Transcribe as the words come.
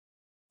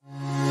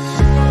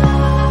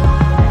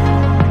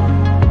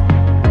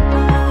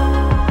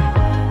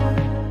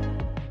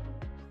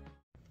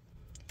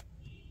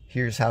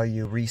Here's how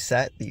you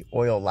reset the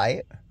oil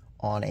light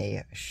on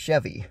a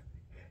Chevy.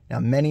 Now,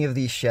 many of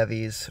these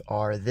Chevys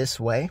are this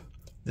way.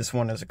 This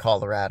one is a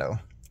Colorado.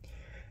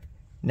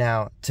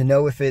 Now, to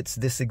know if it's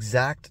this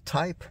exact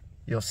type,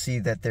 you'll see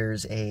that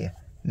there's a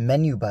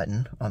menu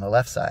button on the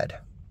left side.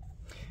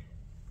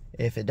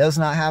 If it does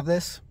not have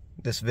this,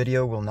 this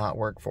video will not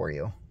work for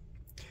you.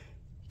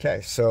 Okay,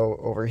 so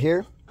over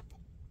here,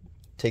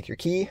 take your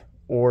key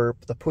or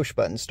the push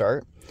button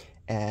start,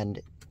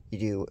 and you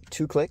do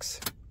 2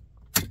 clicks.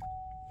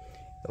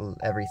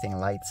 Everything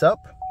lights up.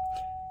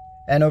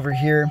 And over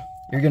here,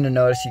 you're gonna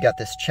notice you got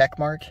this check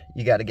mark.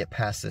 You gotta get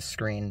past this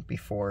screen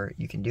before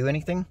you can do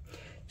anything.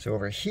 So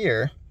over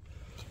here,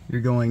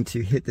 you're going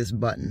to hit this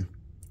button.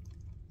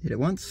 Hit it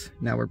once,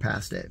 now we're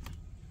past it.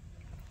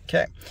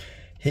 Okay,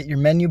 hit your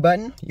menu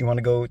button. You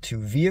wanna go to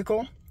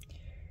vehicle,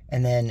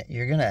 and then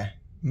you're gonna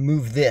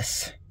move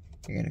this.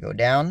 You're gonna go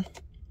down,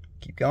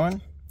 keep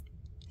going,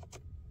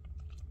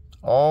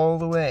 all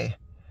the way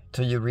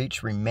till you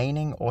reach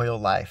remaining oil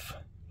life.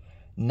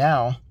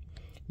 Now,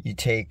 you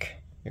take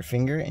your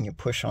finger and you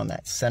push on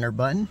that center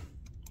button,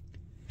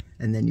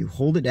 and then you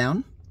hold it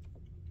down.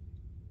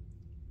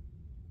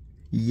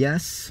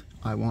 Yes,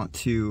 I want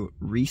to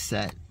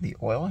reset the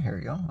oil. Here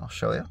we go, I'll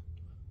show you.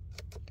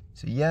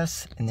 So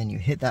yes, and then you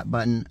hit that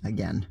button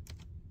again.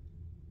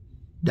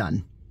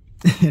 Done.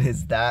 It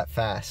is that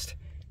fast.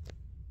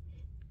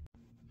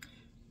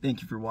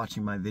 Thank you for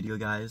watching my video,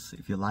 guys.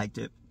 If you liked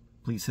it,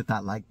 please hit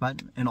that like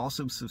button, and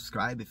also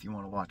subscribe if you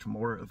want to watch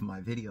more of my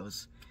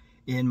videos.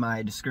 In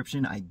my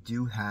description, I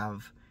do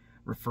have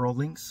referral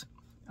links.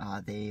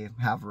 They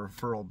have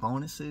referral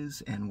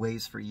bonuses and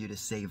ways for you to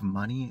save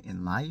money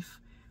in life.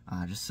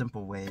 Just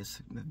simple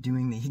ways of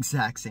doing the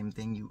exact same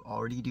thing you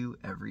already do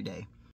every day.